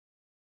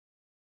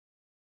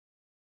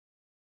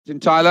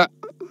Tyler,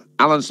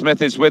 Alan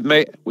Smith is with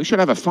me. We should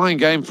have a fine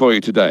game for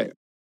you today.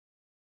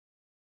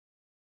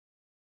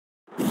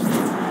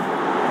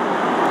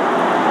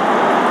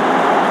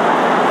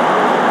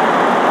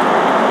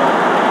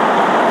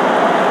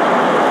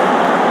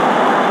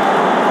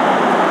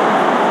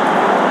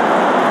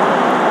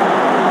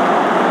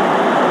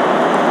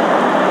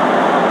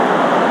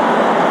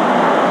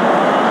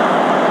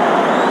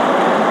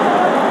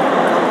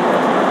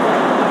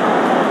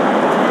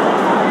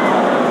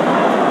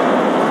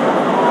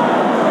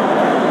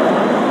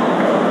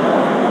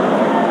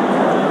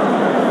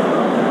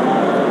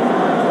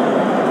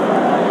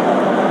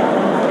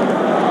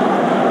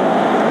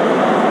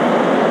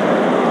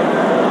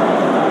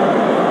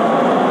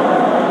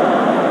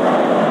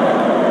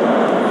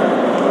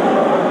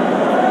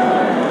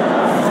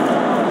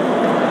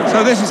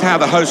 So this is how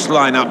the hosts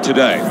line up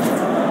today.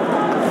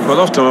 Well,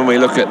 often when we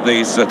look at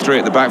these three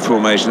at the back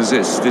formations,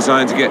 it's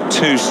designed to get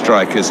two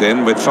strikers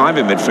in with five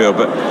in midfield,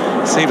 but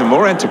it's even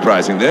more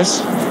enterprising, this.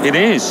 It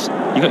is.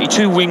 You've got your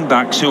two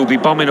wing-backs who will be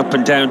bombing up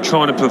and down,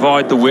 trying to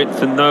provide the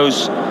width, and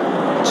those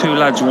two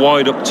lads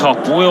wide up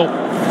top will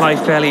play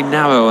fairly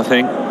narrow, I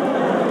think.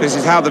 This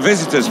is how the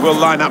visitors will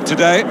line up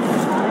today.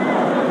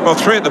 Well,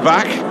 three at the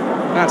back.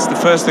 That's the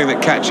first thing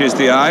that catches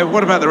the eye.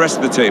 What about the rest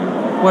of the team?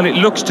 Well, it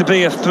looks to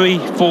be a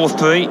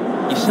 3-4-3.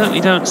 You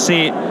certainly don't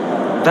see it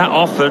that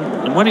often,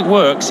 and when it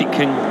works, it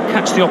can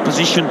catch the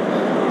opposition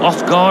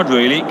off guard,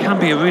 really. It can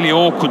be a really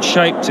awkward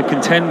shape to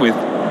contend with.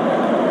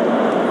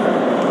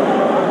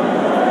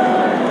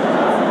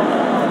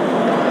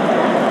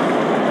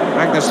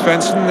 Magnus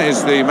Svensson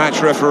is the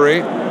match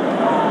referee.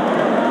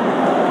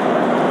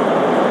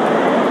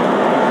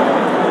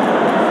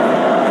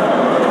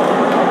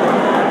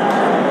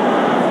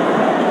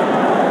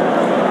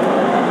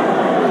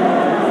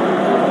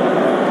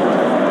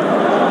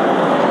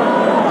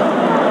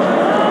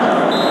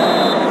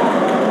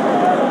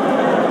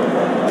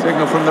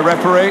 Signal from the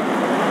referee,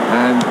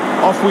 and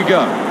off we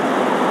go.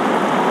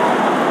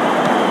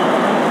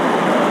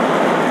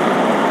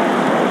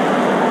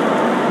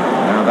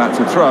 Now that's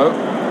a throw.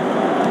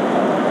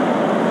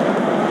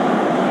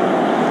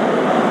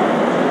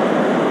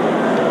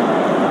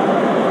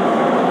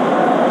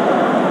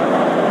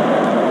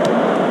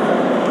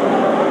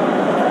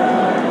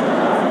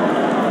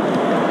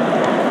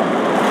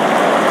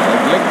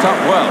 They've linked up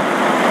well.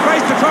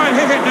 Race to try and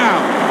hit it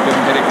now.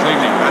 Didn't hit it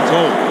cleanly at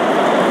all.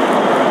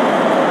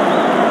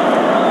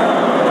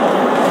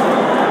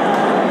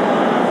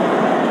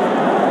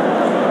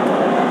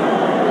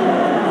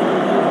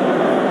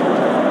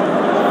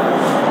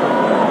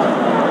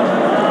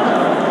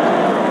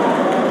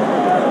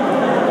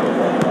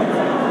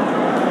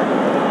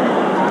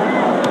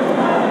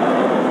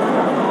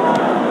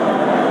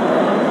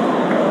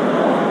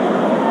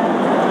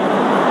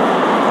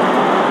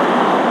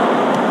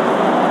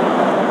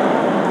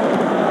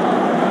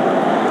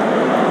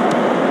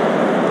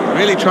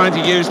 Really trying to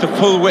use the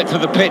full width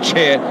of the pitch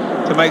here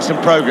to make some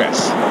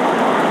progress.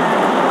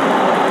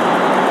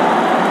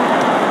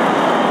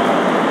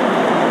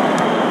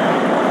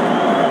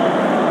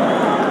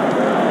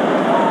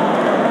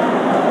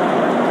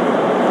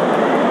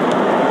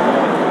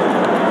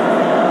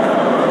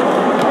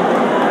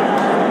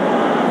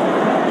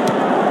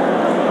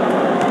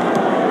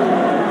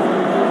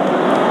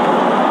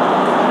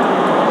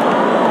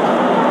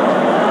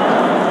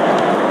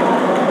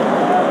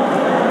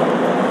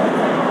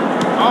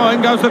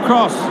 In goes the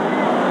cross.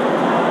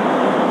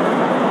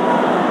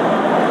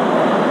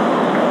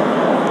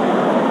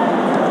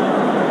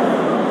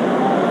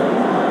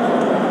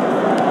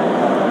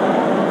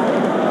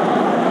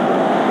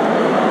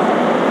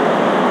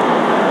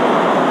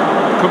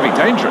 Could be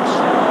dangerous.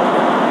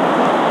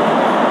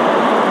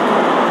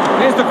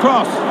 Here's the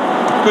cross.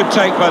 Good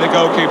take by the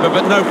goalkeeper,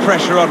 but no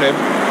pressure on him.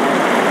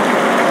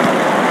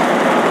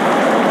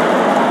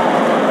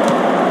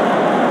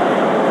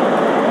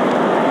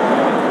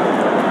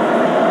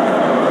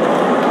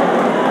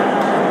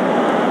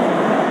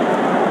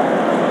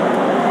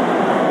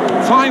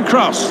 Fine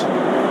cross.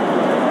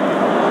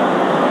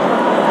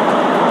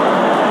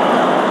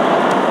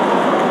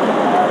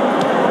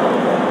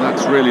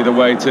 That's really the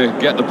way to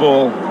get the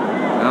ball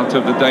out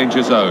of the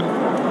danger zone.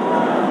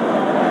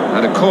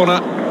 And a corner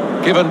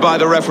given by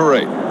the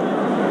referee.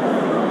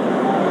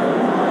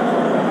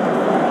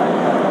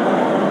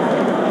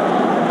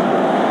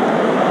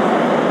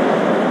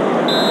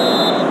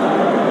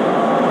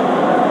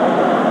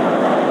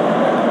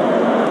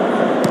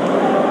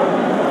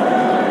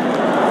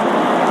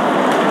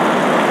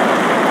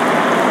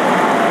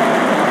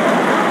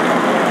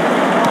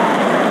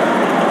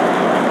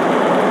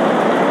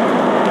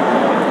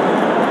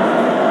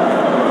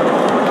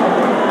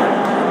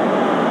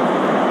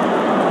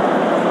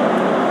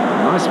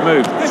 Nice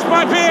move. This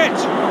might be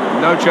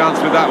it. No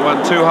chance with that one.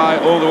 Too high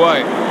all the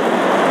way.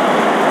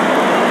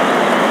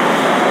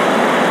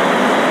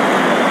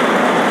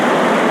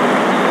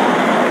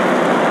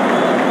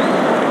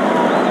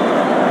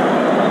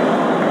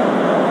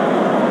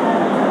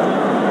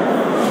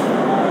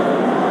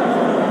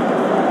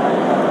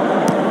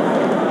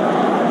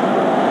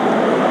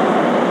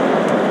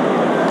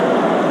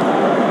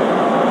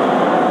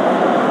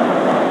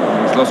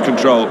 lost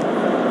control.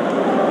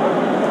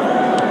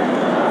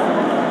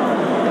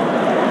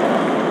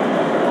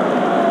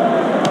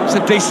 It's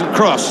a decent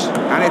cross,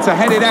 and it's a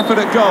headed effort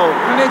at goal,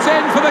 and it's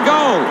in for the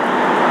goal.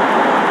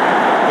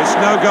 It's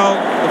no goal,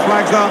 the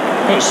flag's up.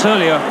 Well, it's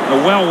certainly a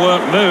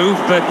well-worked move,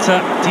 but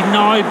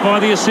denied by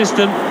the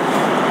assistant.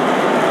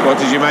 What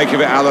did you make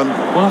of it, Alan?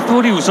 Well, I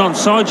thought he was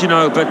onside, you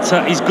know, but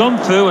he's gone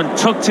through and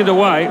tucked it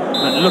away.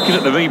 And looking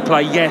at the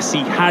replay, yes,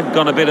 he had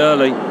gone a bit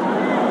early.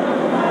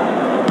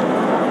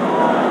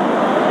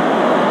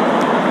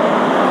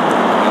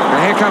 And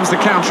here comes the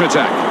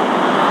counter-attack.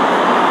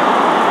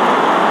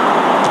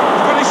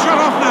 He's got his shot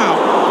off now.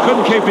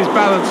 Couldn't keep his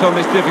balance on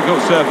this difficult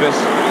surface.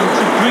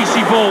 It's a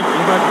greasy ball.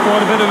 We've had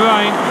quite a bit of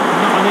rain.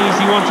 Not an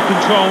easy one to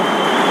control.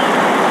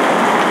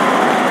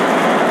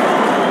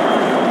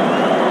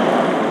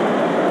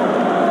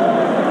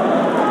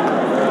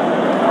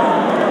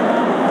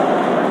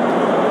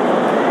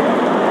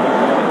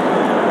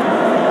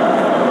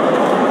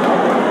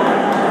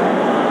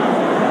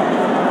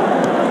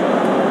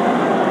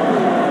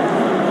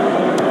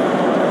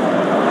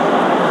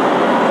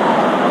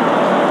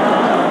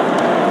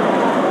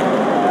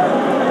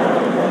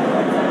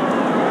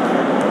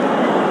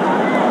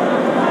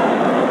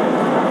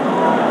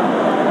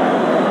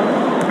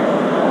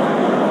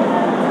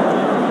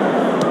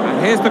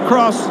 Here's the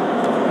cross.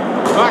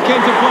 Back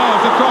into play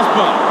off the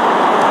crossbar.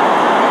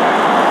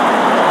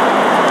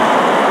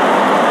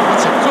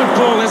 That's a good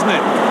ball, isn't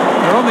it?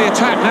 They're on the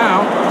attack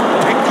now.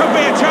 It could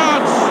be a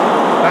chance.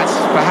 That's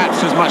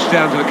perhaps as much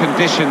down to the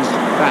conditions,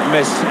 that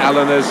miss,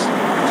 Alan, as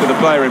to the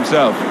player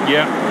himself.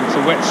 Yeah, it's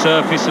a wet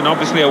surface and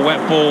obviously a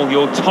wet ball.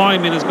 Your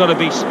timing has got to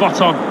be spot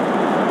on.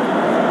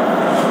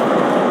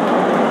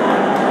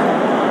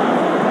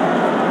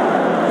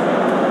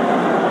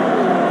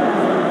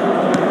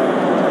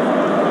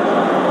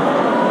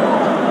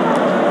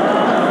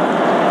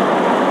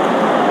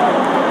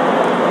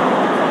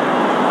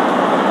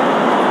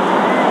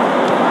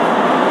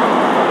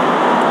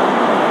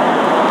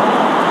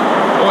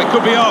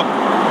 Could be on.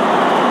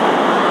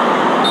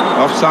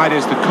 Offside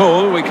is the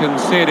call. We can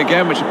see it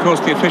again, which of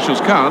course the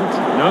officials can't.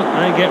 No,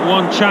 they get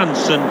one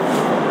chance, and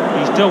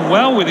he's done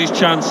well with his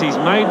chance. He's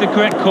made the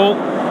correct call.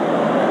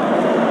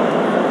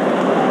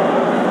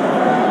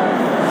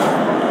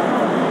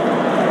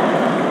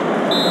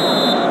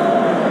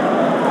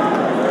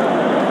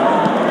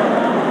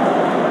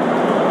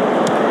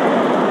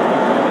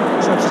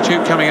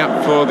 Substitute coming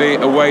up for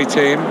the away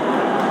team.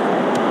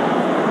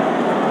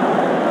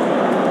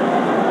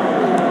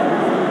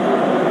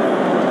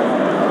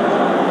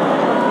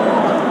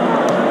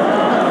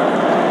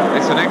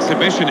 An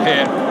exhibition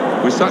here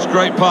with such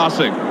great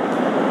passing.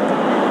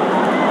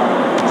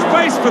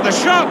 Space for the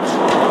shot.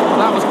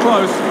 That was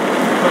close,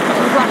 but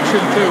a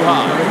fraction too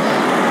high.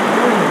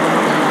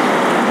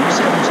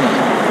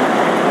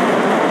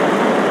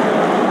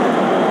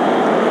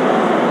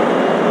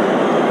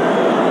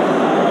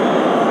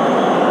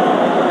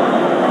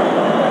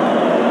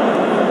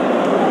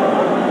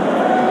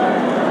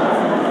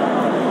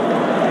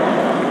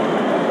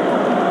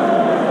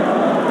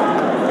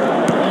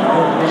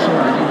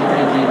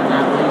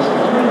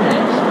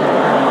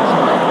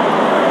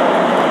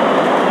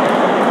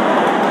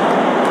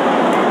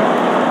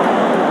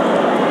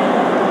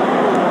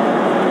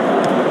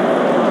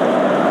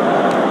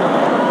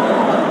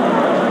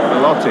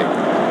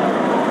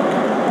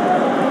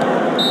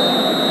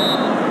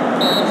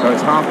 So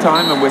it's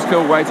half-time and we're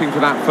still waiting for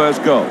that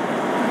first goal.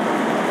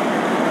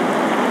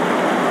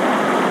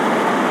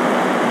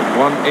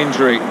 One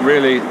injury,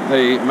 really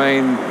the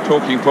main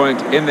talking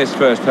point in this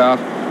first half.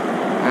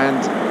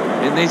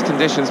 And in these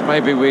conditions,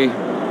 maybe we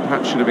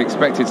perhaps should have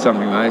expected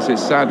something like this.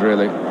 It's sad,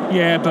 really.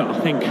 Yeah, but I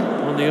think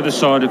on the other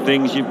side of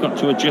things, you've got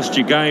to adjust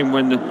your game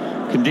when the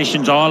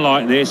conditions are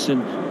like this,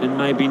 and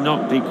maybe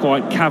not be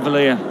quite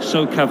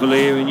so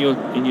cavalier in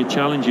your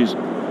challenges.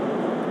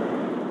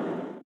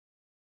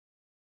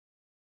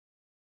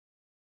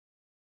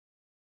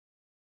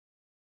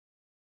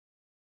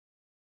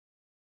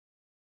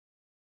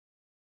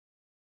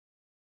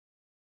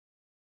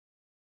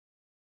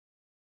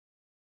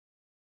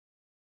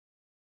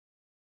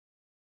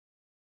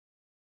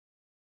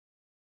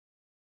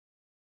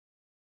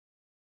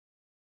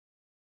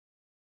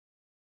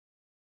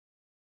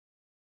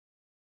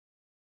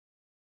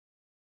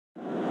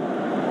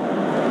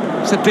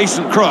 It's a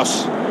decent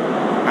cross,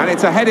 and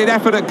it's a headed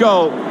effort at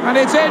goal, and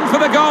it's in for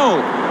the goal.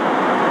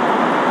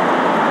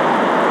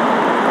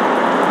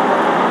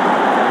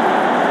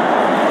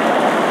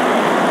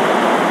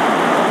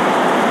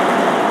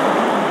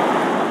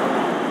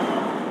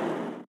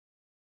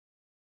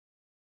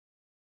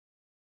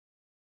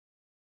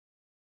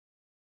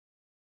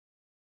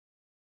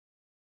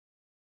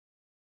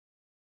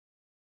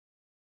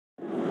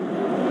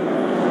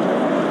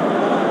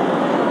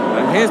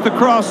 And here's the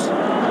cross.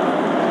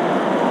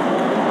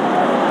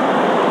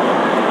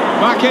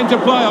 Back into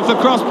play off the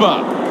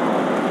crossbar.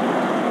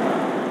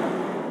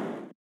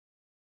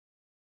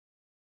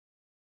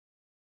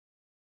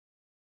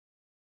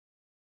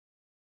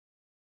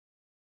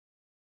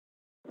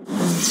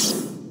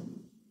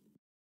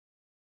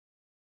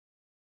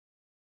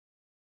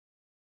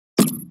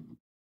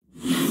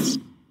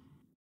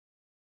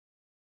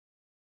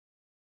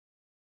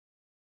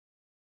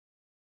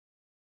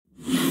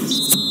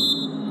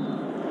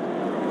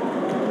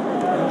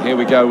 Here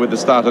we go with the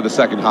start of the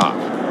second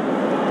half.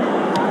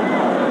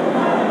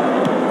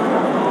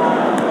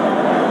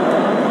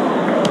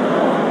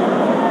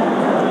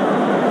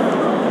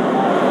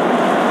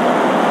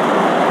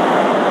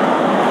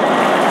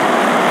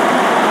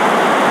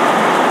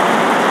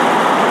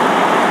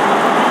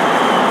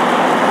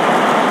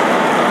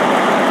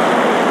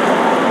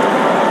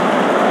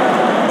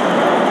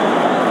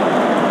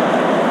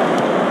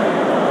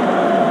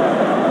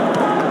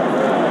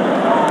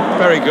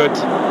 Very good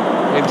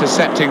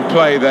intercepting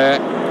play there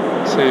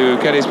to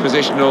get his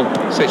positional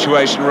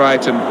situation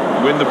right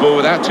and win the ball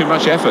without too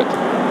much effort.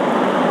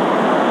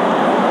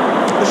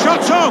 The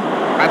shot's on!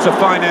 That's a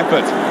fine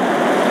effort,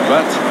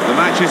 but the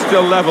match is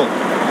still level.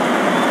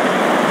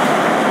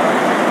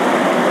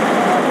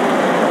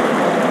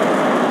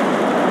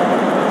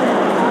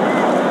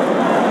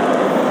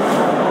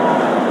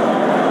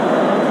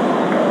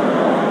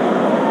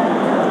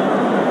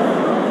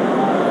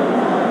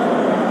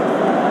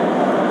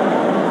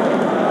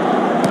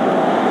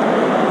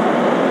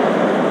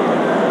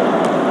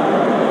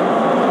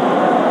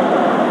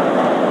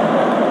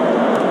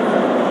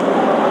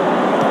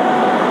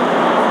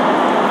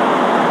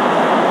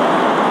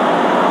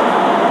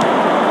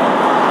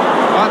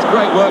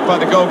 Great work by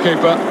the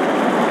goalkeeper.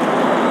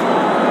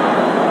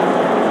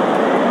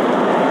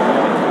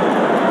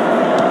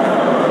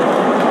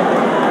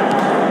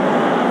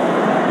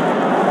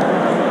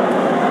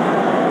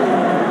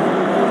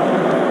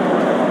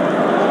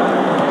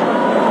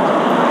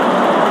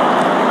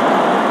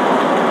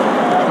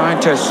 Trying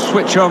to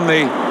switch on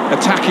the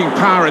attacking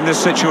power in this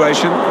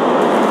situation.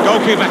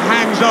 Goalkeeper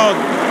hangs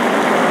on.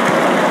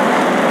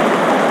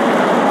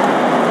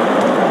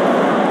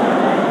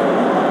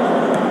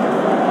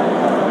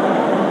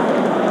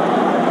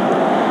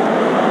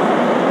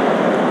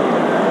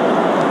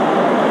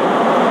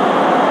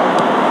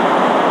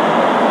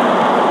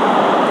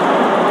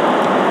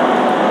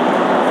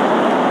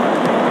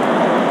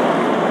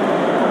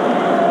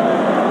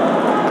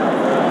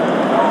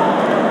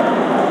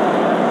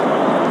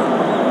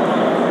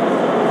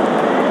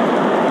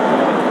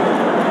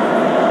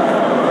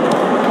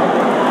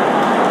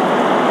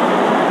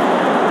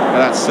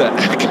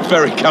 That's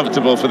very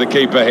comfortable for the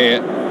keeper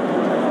here.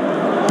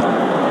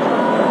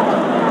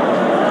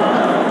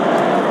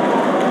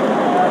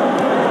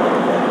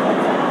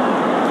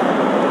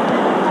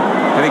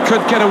 And he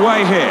could get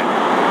away here.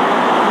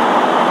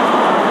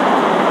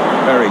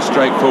 Very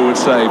straightforward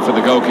save for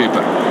the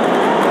goalkeeper.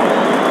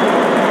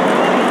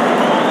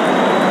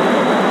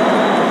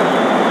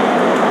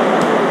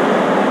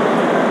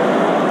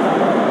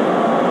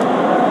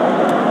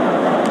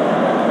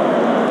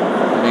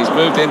 And he's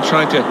moved in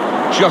trying to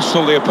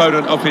jostle the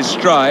opponent off his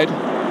stride.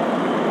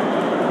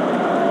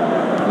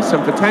 There's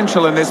some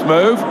potential in this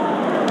move.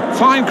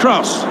 Fine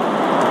cross.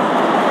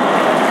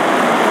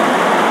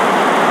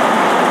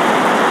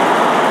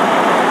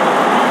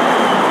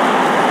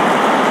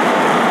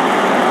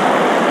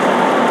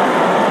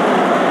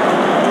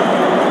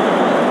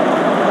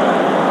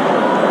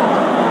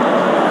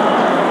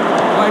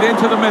 Played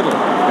into the middle,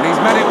 and he's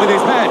met it with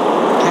his head.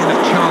 Again, a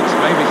chance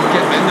maybe to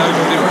get their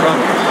noses in front.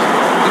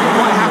 Didn't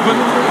quite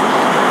happen.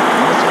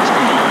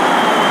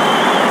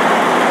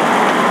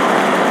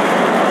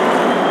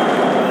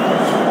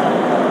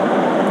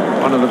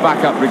 One of the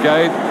backup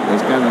brigade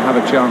is going to have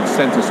a chance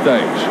centre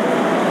stage.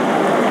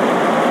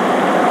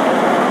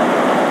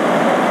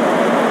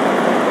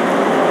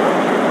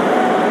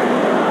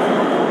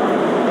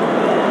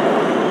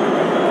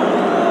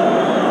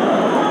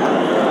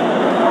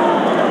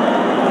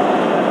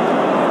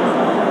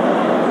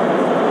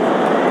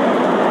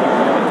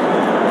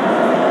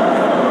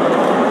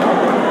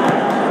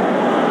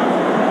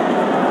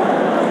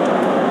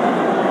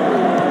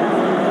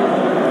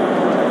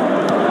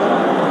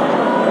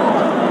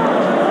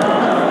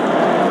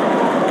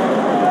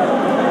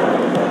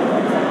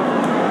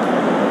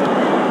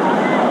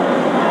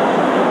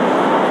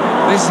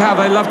 This is how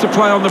they love to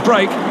play on the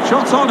break.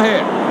 Shots on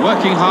here.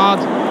 Working hard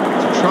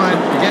to try and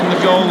get the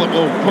goal that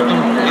will put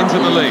them into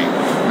the lead.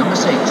 Number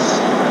 6.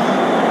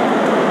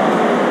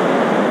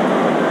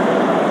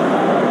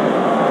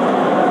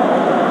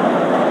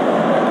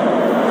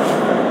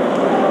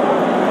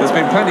 There's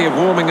been plenty of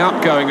warming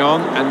up going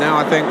on, and now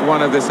I think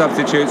one of the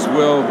substitutes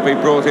will be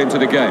brought into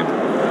the game.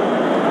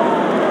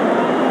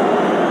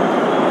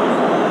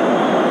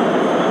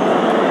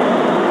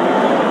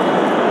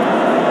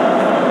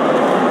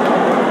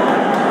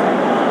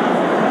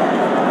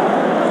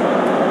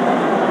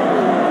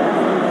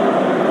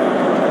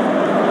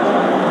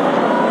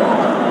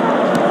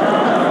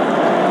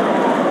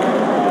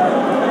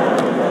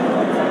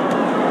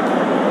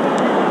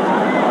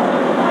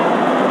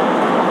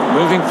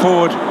 Moving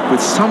forward with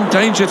some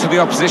danger to the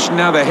opposition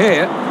now they're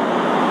here.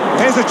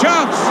 Here's a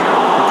chance!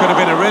 It could have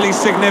been a really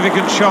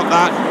significant shot,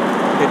 that.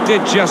 It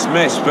did just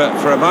miss, but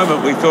for a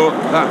moment we thought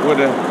that would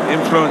have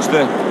influenced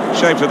the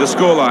shape of the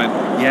scoreline.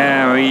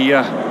 Yeah, he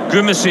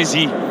grimaces.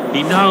 He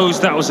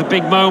knows that was a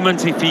big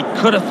moment. If he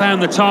could have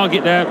found the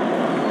target there.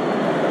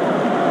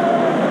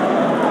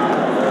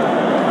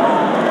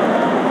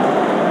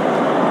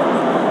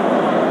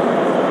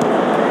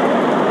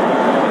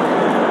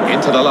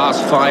 into the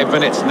last 5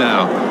 minutes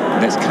now,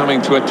 and it's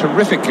coming to a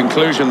terrific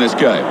conclusion, this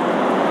game.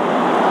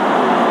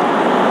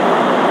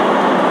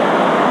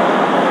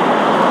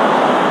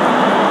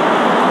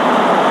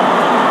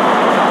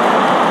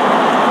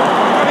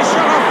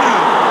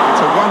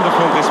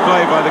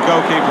 Display by the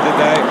goalkeeper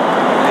today.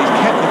 He's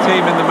kept the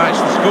team in the match.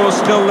 The score's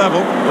still level.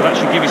 Well, that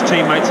should give his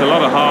teammates a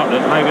lot of heart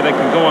that maybe they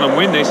can go on and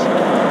win this.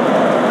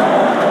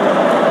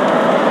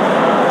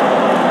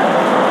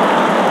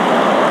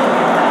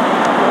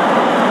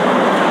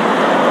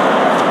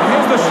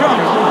 Here's the shot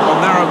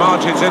on narrow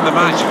margins in the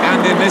match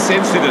and in this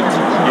incident.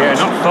 Yeah,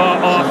 not far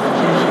off.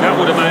 That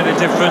would have made a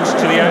difference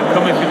to the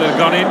outcome if it had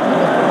gone in.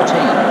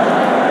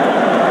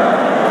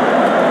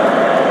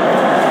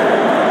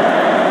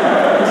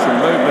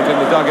 In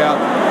the dugout,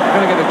 we're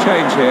going to get a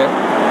change here.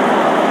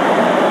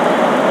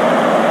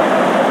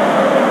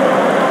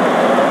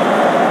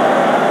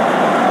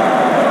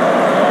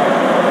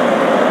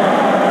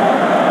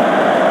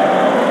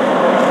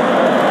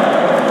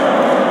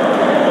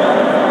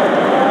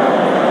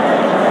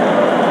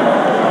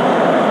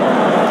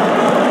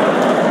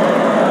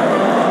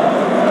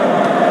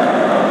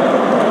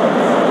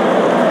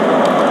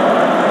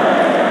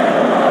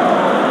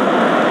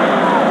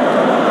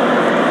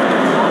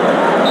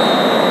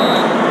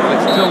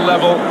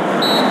 Level,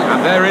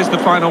 and there is the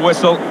final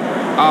whistle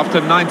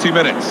after 90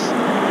 minutes.